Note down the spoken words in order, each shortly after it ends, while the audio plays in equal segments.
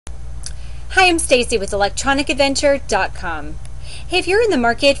Hi, I'm Stacy with electronicadventure.com. Hey, if you're in the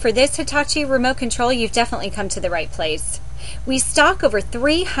market for this Hitachi remote control, you've definitely come to the right place. We stock over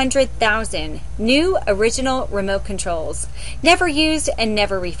 300,000 new original remote controls, never used and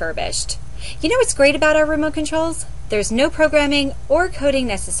never refurbished. You know what's great about our remote controls? There's no programming or coding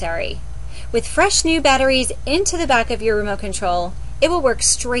necessary. With fresh new batteries into the back of your remote control, it will work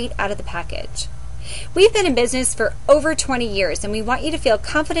straight out of the package. We've been in business for over 20 years and we want you to feel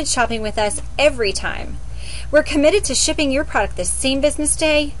confident shopping with us every time. We're committed to shipping your product the same business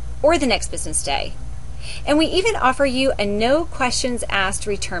day or the next business day. And we even offer you a no questions asked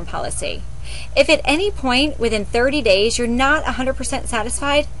return policy. If at any point within 30 days you're not 100%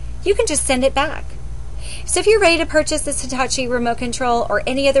 satisfied, you can just send it back. So if you're ready to purchase this Hitachi remote control or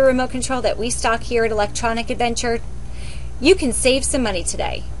any other remote control that we stock here at Electronic Adventure, you can save some money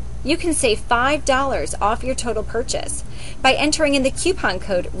today. You can save $5 off your total purchase by entering in the coupon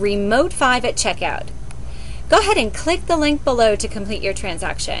code REMOTE5 at checkout. Go ahead and click the link below to complete your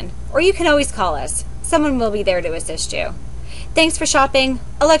transaction, or you can always call us. Someone will be there to assist you. Thanks for shopping,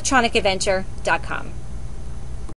 electronicadventure.com.